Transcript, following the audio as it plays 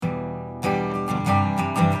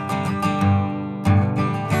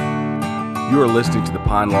You are listening to the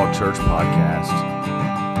Pine Log Church podcast,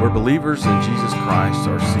 where believers in Jesus Christ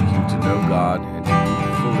are seeking to know God and to be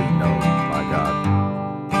fully known by God.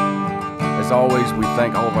 As always, we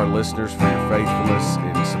thank all of our listeners for your faithfulness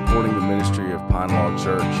in supporting the ministry of Pine Log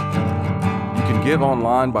Church. You can give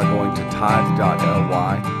online by going to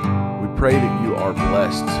tithe.ly. We pray that you are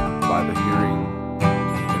blessed by the hearing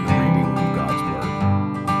and the reading of God's Word.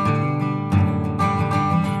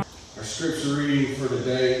 Our scripture reading for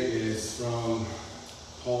today is from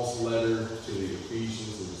Paul's letter to the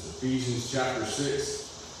Ephesians. It is Ephesians chapter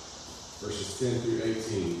 6, verses 10 through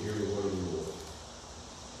 18. Hear the word of the Lord.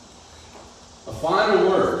 A final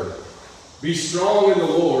word. Be strong in the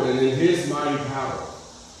Lord and in his mighty power.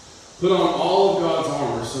 Put on all of God's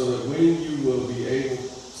armor so that you will be able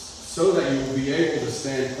to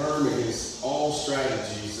stand firm against all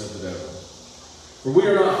strategies of the devil. For we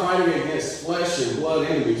are not fighting against flesh and blood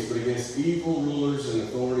enemies, but against evil rulers and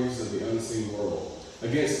authorities of the unseen world,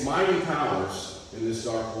 against mighty powers in this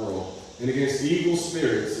dark world, and against evil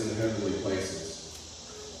spirits in the heavenly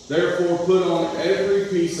places. Therefore put on every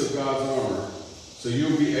piece of God's armor, so you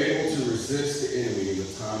will be able to resist the enemy in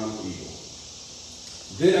the time of evil.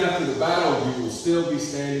 Then after the battle you will still be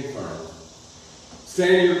standing firm.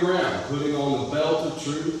 Stand your ground, putting on the belt of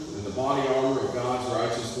truth and the body armor of God's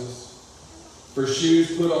righteousness. For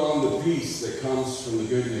shoes, put on the peace that comes from the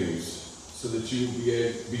good news, so that you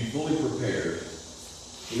will be fully prepared.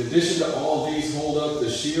 In addition to all these, hold up the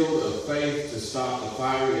shield of faith to stop the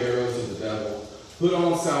fiery arrows of the devil. Put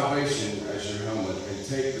on salvation as your helmet, and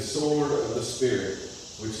take the sword of the Spirit,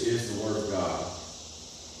 which is the word of God.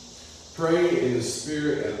 Pray in the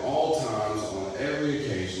Spirit at all times on every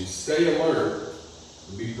occasion. Stay alert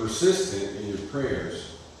and be persistent in your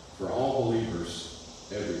prayers for all believers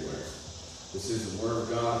everywhere. This is the word of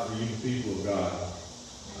God for you, the people of God.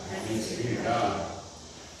 Thanks be to God.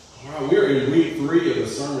 All right, we're in week 3 of the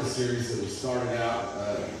sermon series that we started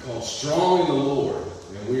out called Strong in the Lord.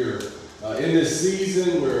 And we're in this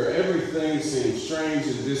season where everything seems strange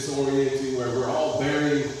and disorienting, where we're all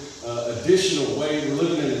bearing additional weight. We're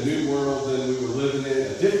living in a new world than we were living in,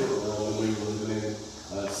 a different world than we were living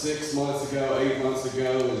in 6 months ago, 8 months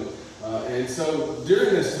ago. And so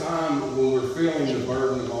during this time when we're feeling the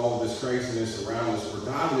burden of all of this craziness around us, we're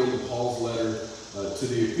diving into Paul's letter to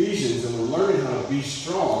the Ephesians, and we're learning how to be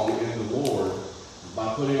strong in the Lord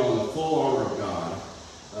by putting on the full armor of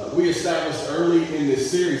God. We established early in this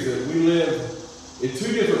series that we live in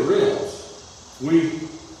 2 different realms. We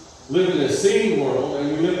live in a seen world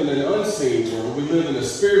and we live in an unseen world. We live in a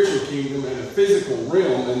spiritual kingdom and a physical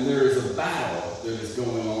realm, and there is a battle that is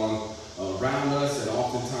going on around us and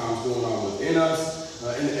oftentimes going on within us.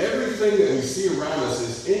 And everything that we see around us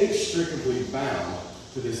is inextricably bound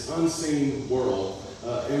to this unseen world.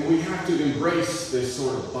 And we have to embrace this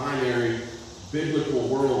sort of binary biblical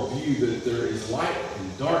worldview that there is light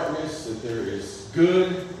and darkness, that there is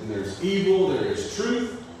good and there's evil, there is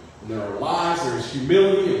truth and there are lies, there is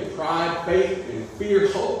humility and pride, faith and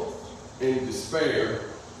fear, hope and despair.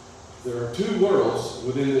 There are 2 worlds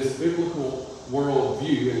within this biblical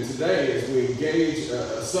worldview, and today as we engage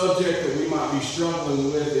a subject that we might be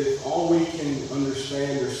struggling with, if all we can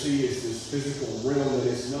understand or see is this physical realm, then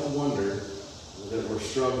it's no wonder that we're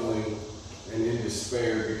struggling and in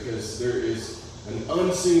despair, because there is an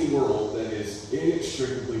unseen world that is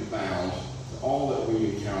inextricably bound to all that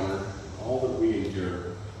we encounter, all that we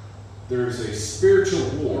endure. There is a spiritual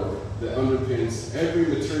war that underpins every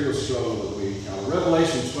material struggle that we encounter.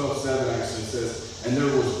 Revelation 12:7 actually says, and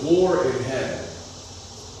there was war in heaven.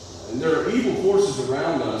 And there are evil forces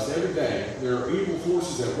around us every day. There are evil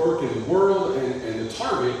forces at work in the world, and the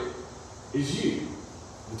target is you.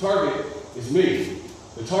 The target is me.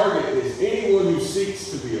 The target is anyone who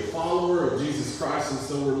seeks to be a follower of Jesus Christ. And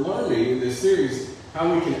so we're learning in this series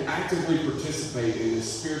how we can actively participate in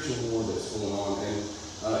this spiritual war that's going on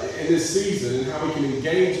in this season, and how we can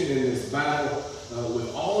engage in this battle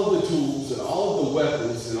with all of the tools and all of the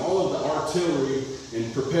weapons and all of the artillery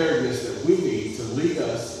and preparedness that we need to lead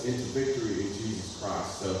us into victory in Jesus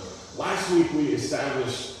Christ. So last week we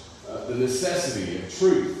established the necessity of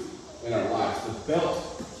truth in our lives, the belt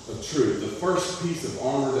of truth, the first piece of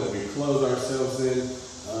armor that we clothe ourselves in.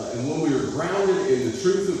 And when we are grounded in the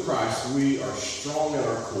truth of Christ, we are strong at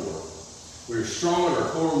our core. We are strong at our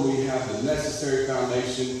core, and we have the necessary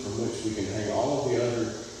foundation from which we can hang all of the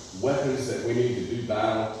other weapons that we need to do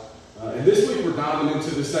battle. And this week we're diving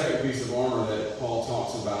into the second piece of armor that Paul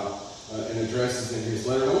talks about and addresses in his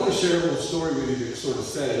letter. I want to share a little story with you to sort of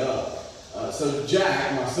set it up. So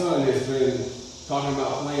Jack, my son, has been talking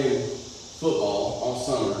about playing football all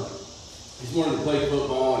summer. He's wanted to play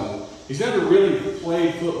football, and He's never really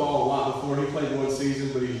played football a lot before. He played one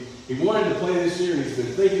season, but he wanted to play this year, and he's been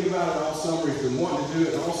thinking about it all summer. He's been wanting to do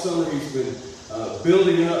it, and all summer he's been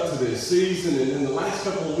building up to this season. And in the last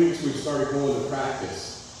couple of weeks, we've started going to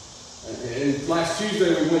practice. And last Tuesday,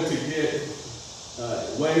 we went to get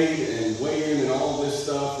weigh in and all this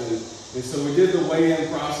stuff. And so we did the weigh-in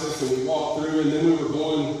process, and we walked through, and then we were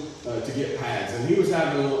going to get pads. And he was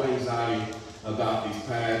having a little anxiety about these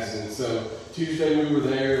pads. And so Tuesday we were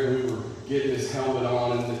there, and we were getting his helmet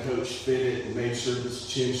on, and the coach fit it and made sure this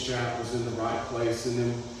chin strap was in the right place. And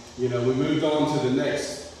then, we moved on to the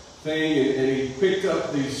next thing, and he picked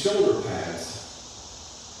up these shoulder pads.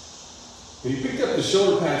 And he picked up the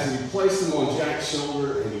shoulder pads, and he placed them on Jack's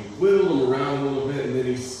shoulder, and he wiggled them around a little bit, and then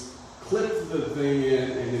he clipped the thing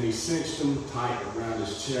in, and then he cinched them tight around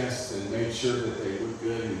his chest and made sure that they looked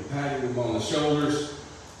good, and he patted him on the shoulders.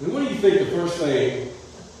 And what do you think the first thing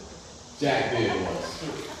Jack did was?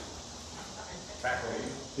 Tackle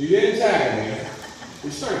you. He didn't tackle me. He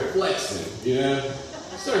started flexing, He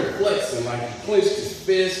started flexing, like he clenched his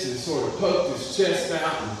fist and sort of poked his chest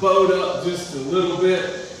out and bowed up just a little bit.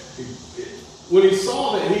 When he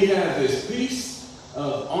saw that he had this piece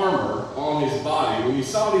of armor on his body, when he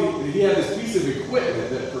saw that he had this piece of equipment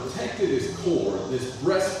that protected his core, this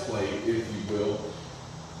breastplate, if you will,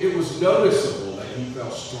 it was noticeable that he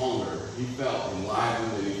felt stronger, he felt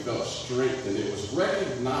enlivened, and he felt strengthened. It was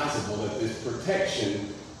recognizable that this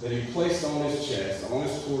protection that he placed on his chest, on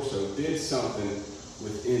his torso, did something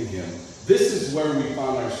within him. This is where we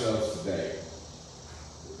find ourselves today.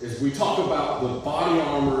 As we talk about the body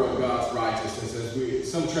armor of God's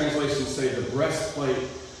righteousness, some translations say the breastplate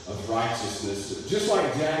of righteousness, just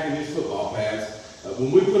like Jack and his football pads,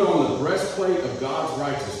 when we put on the breastplate of God's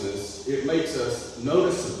righteousness, it makes us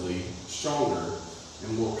noticeably stronger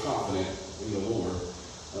and more confident in the Lord.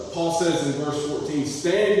 Paul says in verse 14,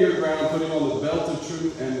 stand your ground, putting on the belt of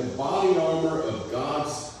truth and the body armor of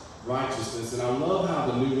God's righteousness. And I love how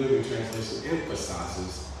the New Living Translation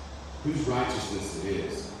emphasizes whose righteousness it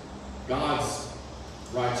is. God's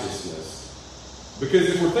righteousness. Because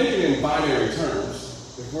if we're thinking in binary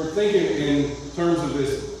terms, if we're thinking in terms of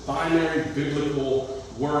this binary biblical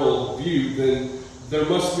worldview, then there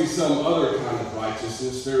must be some other kind of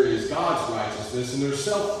righteousness. There is God's righteousness, and there's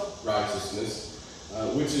self-righteousness,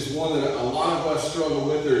 which is one that a lot of us struggle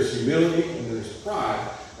with. There's humility and there's pride.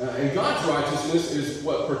 And God's righteousness is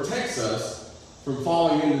what protects us from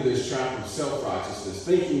falling into this trap of self-righteousness,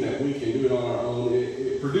 thinking that we can do it on our own.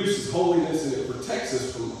 It produces holiness, and it protects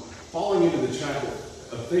us from falling into the trap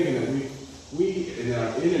of thinking that we in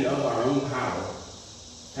and of our own power,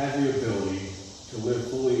 have the ability to live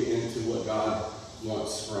fully into what God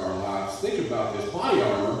wants for our lives. Think about this. Body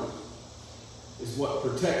armor is what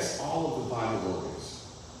protects all of the vital organs.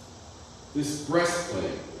 This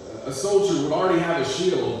breastplate, a soldier would already have a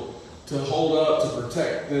shield to hold up to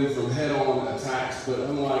protect them from head-on attacks, but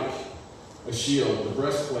unlike a shield, the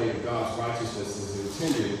breastplate of God's righteousness is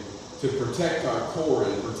intended to protect our core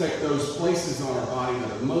and protect those places on our body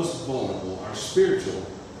that are most vulnerable, our spiritual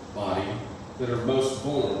body, that are most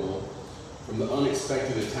vulnerable from the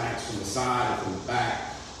unexpected attacks from the side or from the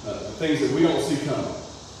back, the things that we don't see coming.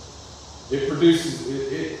 It produces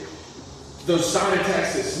those side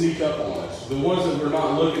attacks that sneak up on us, the ones that we're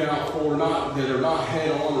not looking out for, that are not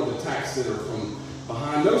head-on, or the attacks that are from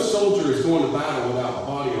behind. No soldier is going to battle without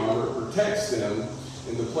body armor. It protects them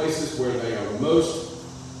in the places where they are most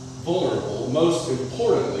vulnerable. Most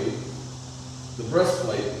importantly, the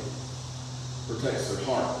breastplate protects their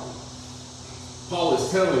heart. Paul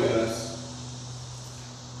is telling us,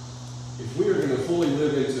 if we are going to fully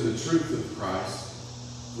live into the truth of Christ,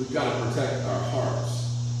 we've got to protect our hearts.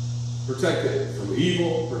 Protect it from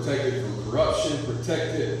evil, protect it from corruption,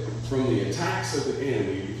 protect it from the attacks of the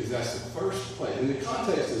enemy, because that's the first place. In the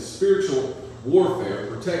context of spiritual warfare,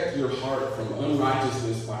 protect your heart from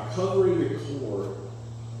unrighteousness by covering the core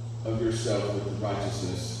of yourself with the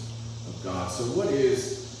righteousness of God. So what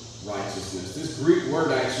is righteousness? This Greek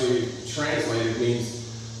word actually translated means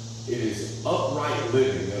it is upright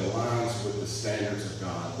living that aligns with the standards of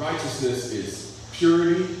God. Righteousness is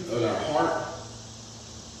purity of our heart.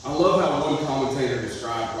 I love how one commentator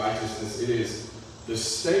described righteousness. It is the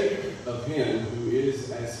state of him who is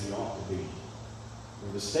as he ought to be,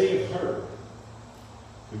 or the state of her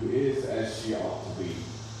who is as she ought to be.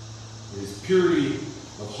 It is purity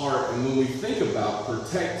of heart. And when we think about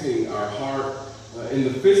protecting our heart in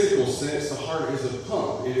the physical sense, the heart is a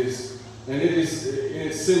pump. It is in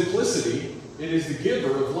its simplicity, it is the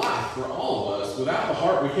giver of life for all of us. Without the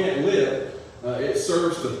heart, we can't live. It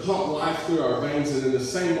serves to pump life through our veins, and in the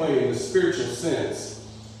same way, in the spiritual sense,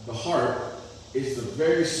 the heart is the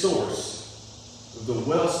very source of the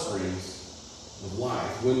well springs of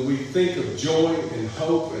life. When we think of joy and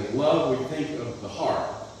hope and love, we think of the heart.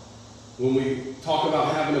 When we talk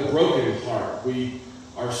about having a broken heart, we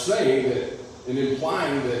are saying that and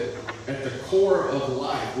implying that at the core of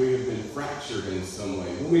life we have been fractured in some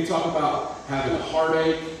way. When we talk about having a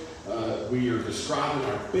heartache, we are describing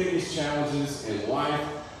our biggest challenges in life.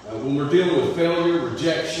 When we're dealing with failure,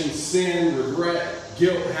 rejection, sin, regret,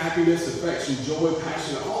 guilt, happiness, affection, joy,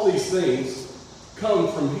 passion, all these things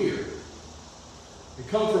come from here. They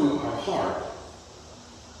come from our heart,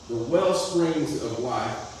 the well springs of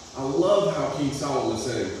life. I love how King Solomon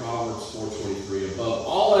said in Proverbs 4:23, above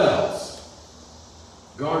all else,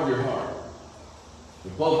 guard your heart.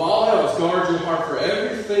 Above all else, guard your heart, for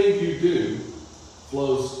everything you do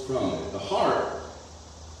flows from it. The heart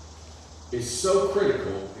is so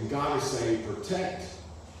critical, and God is saying, protect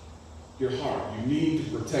your heart. You need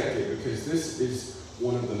to protect it, because this is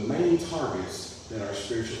one of the main targets that our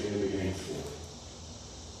spiritual enemy aims for.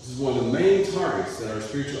 This is one of the main targets that our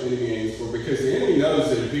spiritual enemy aims for, because the enemy knows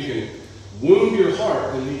that if he can wound your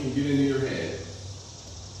heart, then he can get into your head.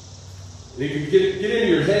 And if he can get into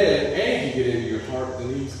your head and he can get into your heart,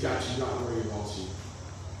 then he's got you not where he wants you.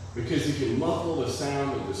 Because he can muffle the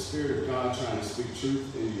sound of the Spirit of God trying to speak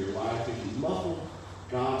truth into your life. He can muffle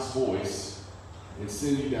God's voice and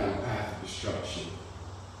send you down a path of destruction.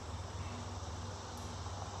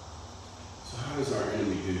 So how does our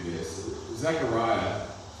enemy do this? Zechariah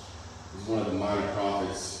is one of the minor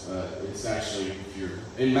prophets. It's actually, if you're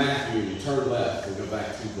in Matthew and you turn left and go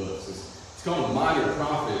back 2 books, it's called a minor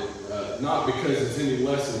prophet, not because it's any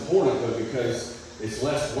less important, but because it's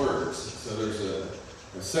less words. So there's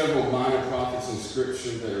several minor prophets in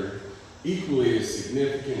Scripture that are equally as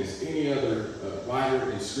significant as any other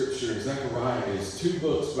writer in Scripture. Zechariah is 2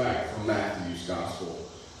 books back from Matthew's Gospel.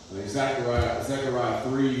 Zechariah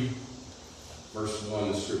 3, verse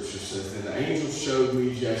 1, the Scripture says, "Then the angel showed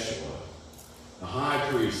me Jeshua, the high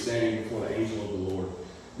priest, standing before the angel of the Lord.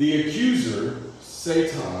 The accuser,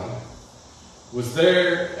 Satan, was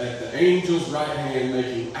there at the angel's right hand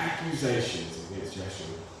making accusations against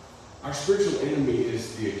Jeshua." Our spiritual enemy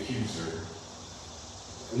is the accuser.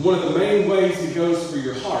 And one of the main ways he goes for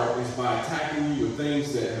your heart is by attacking you with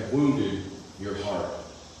things that have wounded your heart.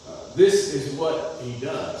 This is what he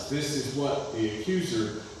does. This is what the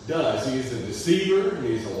accuser does. He is a deceiver, and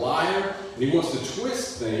he's a liar, and he wants to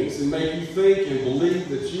twist things and make you think and believe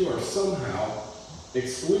that you are somehow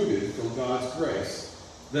excluded from God's grace.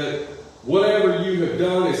 That whatever you have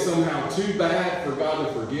done is somehow too bad for God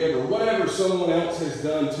to forgive, or whatever someone else has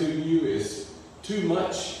done to you is too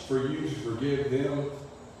much for you to forgive them.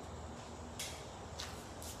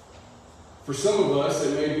 For some of us,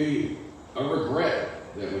 it may be a regret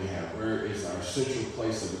that we have. Where is our central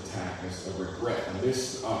place of attack? Is a regret, a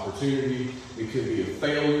missed opportunity. It could be a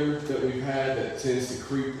failure that we've had that tends to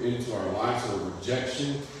creep into our lives, or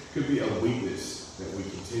rejection. It could be a weakness that we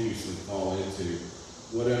continuously fall into.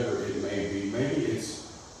 Whatever it may be. Maybe it's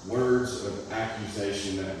words of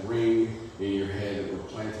accusation that ring in your head that were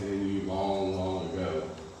planted in you long, long ago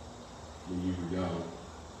when you were young.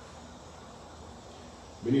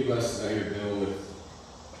 Many of us today are dealing with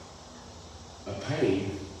a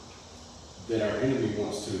pain that our enemy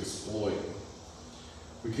wants to exploit,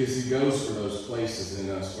 because he goes for those places in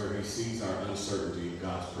us where he sees our uncertainty of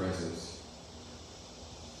God's presence.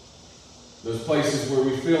 Those places where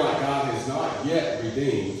we feel like God has not yet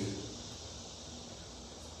redeemed.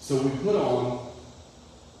 So we put on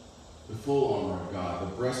the full armor of God,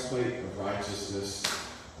 the breastplate of righteousness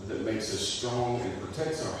that makes us strong and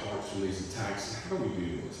protects our hearts from these attacks. How do we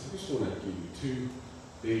do this? I just want to give you 2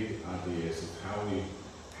 big ideas of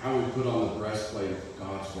how we put on the breastplate of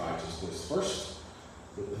God's righteousness.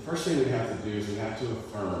 The first thing we have to do is we have to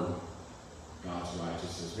affirm God's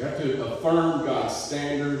righteousness. We have to affirm God's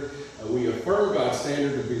standard. We affirm God's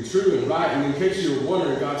standard to be true and right. And in case you were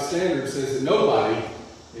wondering, God's standard says that nobody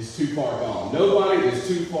is too far gone. Nobody is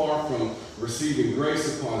too far from receiving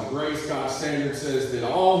grace upon grace. God's standard says that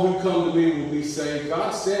all who come to me will be saved.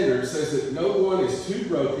 God's standard says that no one is too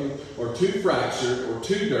broken or too fractured or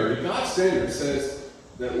too dirty. God's standard says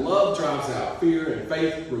that love drives out fear and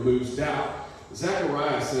faith removes doubt.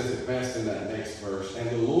 Zechariah says it best in that next verse. "And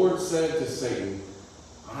the Lord said to Satan,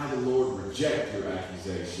 I, the Lord, reject your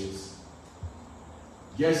accusations.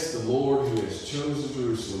 Yes, the Lord who has chosen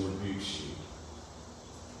Jerusalem rebukes you."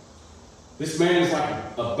 This man is like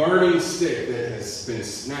a burning stick that has been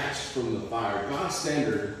snatched from the fire. God's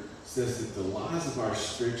standard says that the lies of our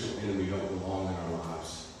spiritual enemy don't belong in our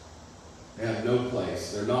lives. They have no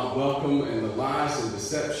place. They're not welcome, and the lies and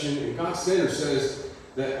deception. And God's standard says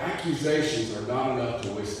that accusations are not enough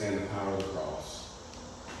to withstand the power of the cross.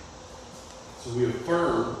 So we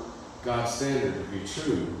affirm God's standard to be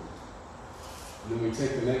true. And then we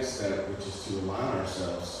take the next step, which is to align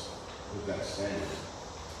ourselves with that standard.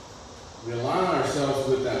 We align ourselves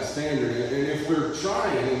with that standard. And if we're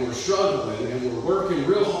trying and we're struggling and we're working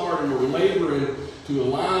real hard and we're laboring to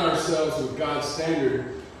align ourselves with God's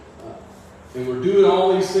standard, and we're doing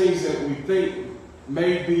all these things that we think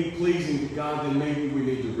may be pleasing to God, then maybe we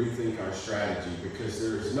need to rethink our strategy, because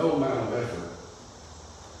there is no amount of effort,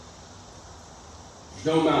 there's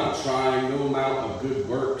no amount of trying, no amount of good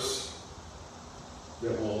works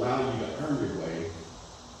that will allow you to earn your way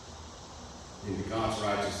into God's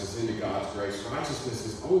righteousness, into God's grace. Righteousness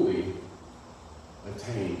is only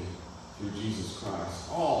attained through Jesus Christ.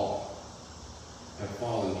 All have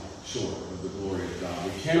fallen short of the glory of God.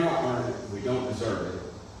 We cannot earn it. We don't deserve it.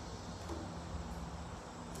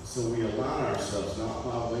 So we align ourselves not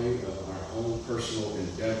by way of our own personal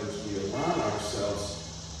endeavors. We align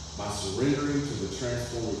ourselves by surrendering to the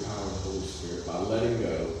transforming power of the Holy Spirit, by letting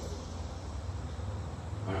go,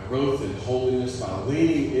 by growth in holiness, by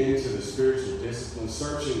leaning into the spiritual discipline,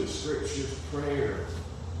 searching the scriptures, prayer,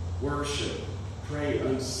 worship, pray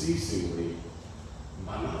unceasingly, and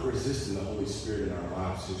by not resisting the Holy Spirit in our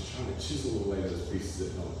lives who's trying to chisel away those pieces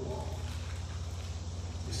that don't belong.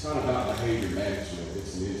 It's not about behavior management,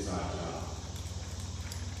 it's an inside job.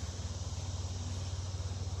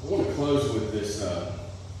 I want to close with this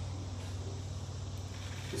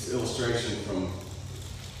illustration from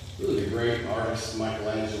really the great artist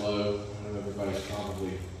Michelangelo. I know everybody's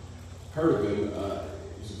probably heard of him.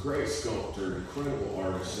 He's a great sculptor, incredible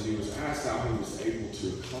artist, and he was asked how he was able to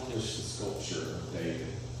accomplish the sculpture of David.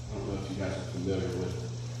 I don't know if you guys are familiar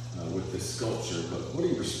with this sculpture, but what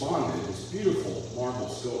he responded, this beautiful marble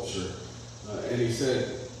sculpture, and he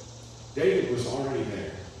said, David was already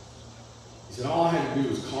there. He said, all I had to do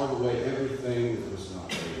was carve away everything that was not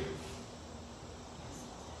David.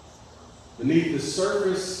 Beneath the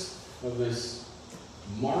surface of this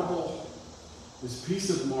marble, this piece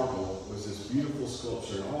of marble was this beautiful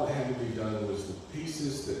sculpture, and all that had to be done was the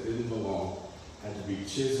pieces that didn't belong had to be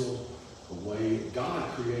chiseled away.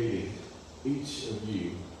 God created each of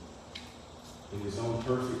you in his own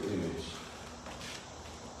perfect image.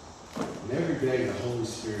 And every day the Holy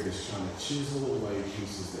Spirit is trying to chisel away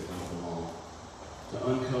pieces that don't belong, to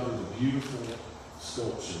uncover the beautiful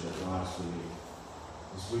sculpture that lies beneath,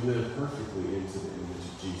 as we live perfectly into the image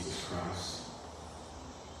of Jesus Christ.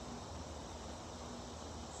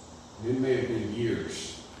 And it may have been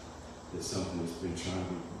years that something has been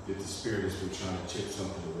that the Spirit has been trying to chip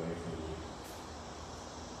something away from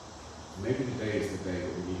you. Maybe today is the day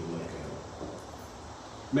that we need to let go.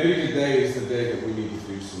 Maybe today is the day that we need to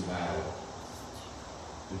do some battle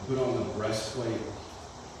and put on the breastplate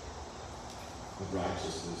of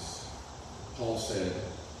righteousness. Paul said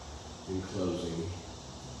in closing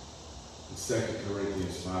in 2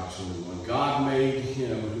 Corinthians 5:21, God made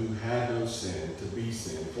him who had no sin to be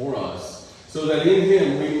sin for us, so that in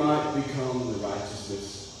him we might become the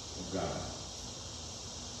righteousness of God.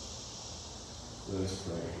 Let us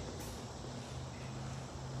pray.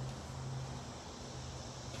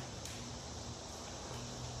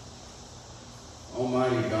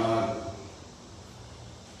 Almighty God,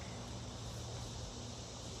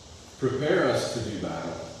 prepare us to do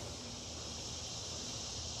battle.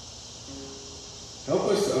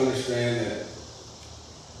 Help us to understand that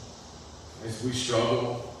as we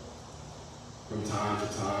struggle from time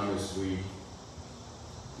to time, as we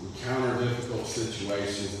encounter difficult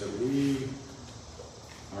situations, that we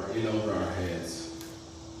are in over our heads.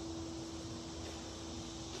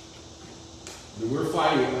 That we're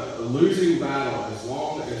fighting a losing battle as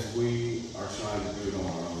long as we are trying to do it on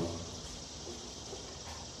our own.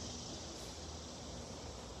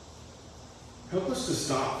 Help us to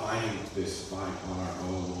stop fighting this fight on our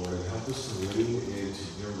own, Lord, and help us to lean into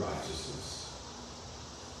your righteousness.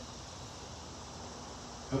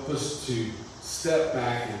 Help us to step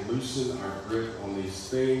back and loosen our grip on these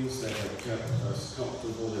things that have kept us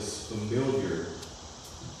comfortable, this familiar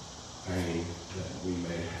pain that we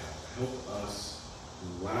may have. Help us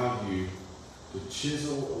allow you to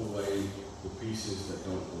chisel away the pieces that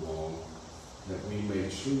don't belong, that we may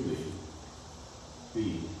truly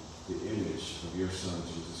be the image of your Son,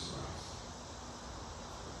 Jesus Christ.